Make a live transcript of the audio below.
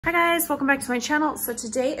Hi guys, welcome back to my channel. So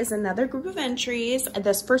today is another group of entries.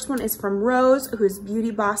 This first one is from Rose, who's Beauty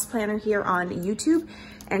Boss Planner here on YouTube.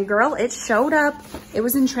 And girl, it showed up. It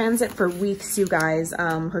was in transit for weeks, you guys.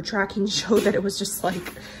 Her tracking showed that it was just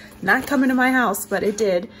like not coming to my house, but it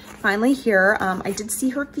did. Finally here, I did see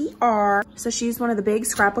her VR. So she's one of the big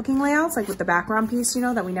scrapbooking layouts, like with the background piece, you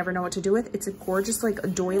know, that we never know what to do with. It's a gorgeous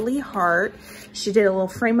like doily heart. She did a little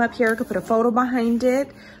frame up here, could put a photo behind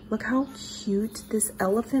it. Look how cute, this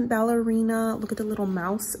elephant ballerina. Look at the little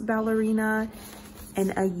mouse ballerina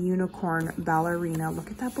and a unicorn ballerina.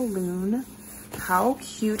 Look at that balloon, how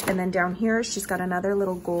cute. And then down here, she's got another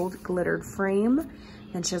little gold glittered frame.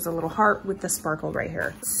 And she has a little heart with the sparkle right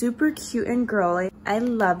here. Super cute and girly, I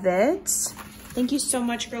love it. Thank you so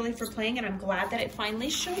much, girly, for playing, and I'm glad that it finally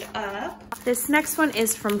showed up. This next one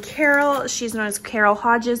is from Carol. She's known as Carol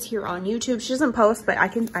Hodges here on YouTube. She doesn't post, but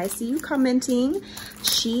I see you commenting.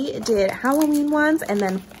 She did Halloween ones and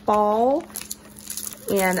then fall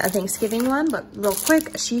and a Thanksgiving one. But real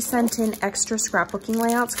quick, she sent in extra scrapbooking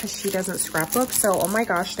layouts because she doesn't scrapbook. So, oh my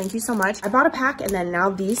gosh, thank you so much. I bought a pack, and then now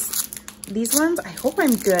these ones, I hope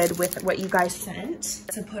I'm good with what you guys sent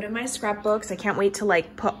to put in my scrapbooks. I can't wait to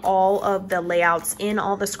like put all of the layouts in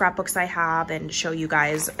all the scrapbooks I have and show you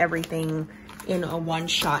guys everything in a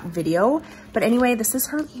one-shot video. But anyway, this is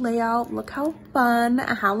her layout. Look how fun.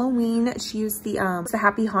 Halloween. She used the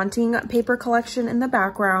Happy Haunting paper collection in the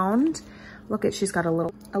background. Look at, she's got a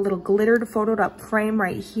little glittered photoed up frame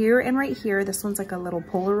right here and right here. This one's like a little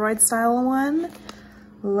Polaroid style one.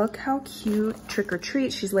 Look how cute. Trick or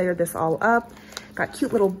treat. She's layered this all up. Got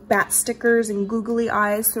cute little bat stickers and googly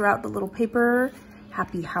eyes throughout the little paper.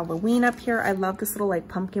 Happy Halloween up here. I love this little like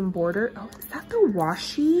pumpkin border. Oh, is that the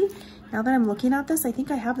washi? Now that I'm looking at this, I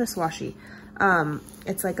think I have this washi.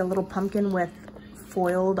 It's like a little pumpkin with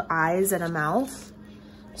foiled eyes and a mouth.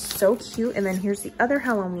 So cute. And then here's the other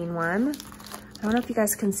Halloween one. I don't know if you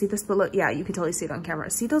guys can see this, but look, yeah, you can totally see it on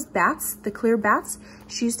camera. See those bats, the clear bats?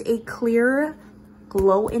 She used a clear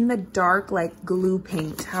glow in the dark like glue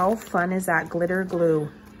paint. How fun is that? Glitter glue.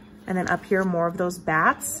 And then up here, more of those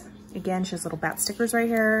bats. Again, she has little bat stickers right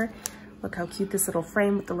here. Look how cute this little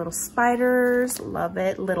frame with the little spiders. Love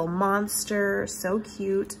it. Little monster, so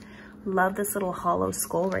cute. Love this little hollow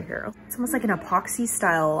skull right here. It's almost like an epoxy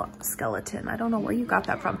style skeleton. I don't know where you got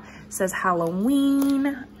that from. It says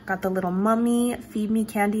Halloween. Got the little mummy, feed me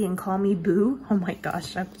candy and call me boo. Oh my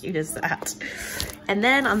gosh, how cute is that? And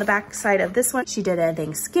then on the back side of this one, she did a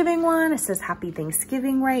Thanksgiving one. It says Happy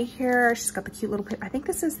Thanksgiving right here. She's got the cute little, I think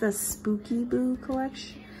this is the Spooky Boo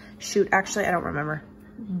collection. Shoot, actually, I don't remember.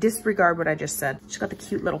 Disregard what I just said. She's got the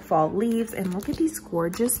cute little fall leaves, and look at these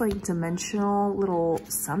gorgeous like dimensional little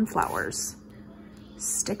sunflowers.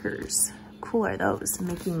 Stickers. Cool are those?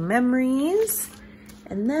 Making memories.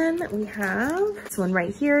 And then we have this one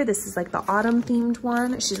right here. This is like the autumn themed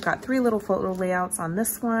one. She's got 3 little photo layouts on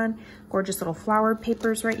this one. Gorgeous little flower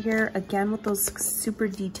papers right here. Again, with those super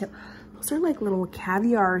detailed, those are like little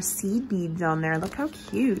caviar seed beads on there. Look how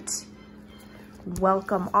cute.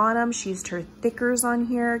 Welcome Autumn. She used her thickers on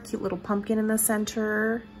here. Cute little pumpkin in the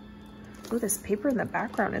center. Oh, this paper in the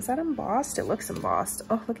background. Is that embossed? It looks embossed.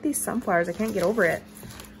 Oh, look at these sunflowers. I can't get over it.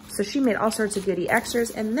 So she made all sorts of goodie extras.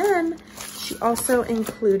 And then she also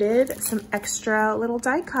included some extra little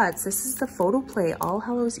die cuts. This is the photo play All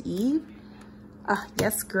Hallows Eve.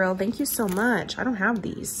 Yes, girl. Thank you so much. I don't have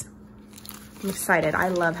these. I'm excited. I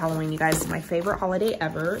love Halloween, you guys. It's my favorite holiday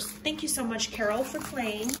ever. So thank you so much, Carol, for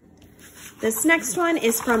playing. This next one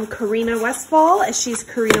is from Karina Westfall. She's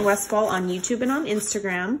Karina Westfall on YouTube and on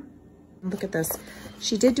Instagram. Look at this.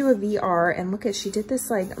 She did do a VR, and look at, she did this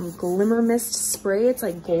like glimmer mist spray. It's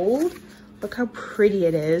like gold. Look how pretty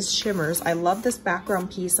it is. Shimmers. I love this background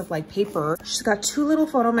piece of like paper. She's got 2 little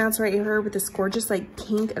photo mats right here with this gorgeous like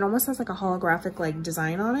pink. It almost has like a holographic like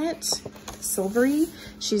design on it. Silvery.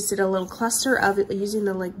 She's did a little cluster of it using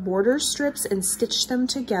the like border strips and stitched them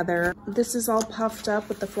together. This is all puffed up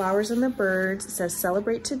with the flowers and the birds. It says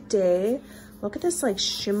celebrate today. Look at this like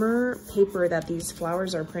shimmer paper that these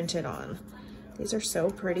flowers are printed on. These are so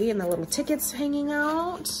pretty, and the little tickets hanging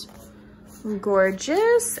out.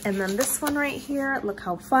 Gorgeous. And then this one right here, look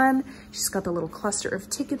how fun. She's got the little cluster of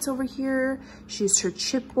tickets over here. She used her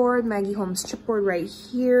chipboard, Maggie Holmes chipboard right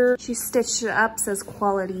here. She stitched it up, says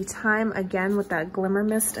quality time, again with that glimmer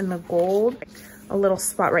mist and the gold. A little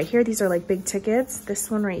spot right here. These are like big tickets. This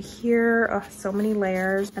one right here, oh, so many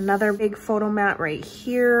layers. Another big photo mat right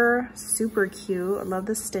here. Super cute. I love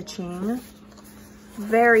the stitching.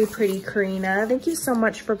 Very pretty, Karina. Thank you so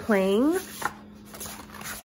much for playing.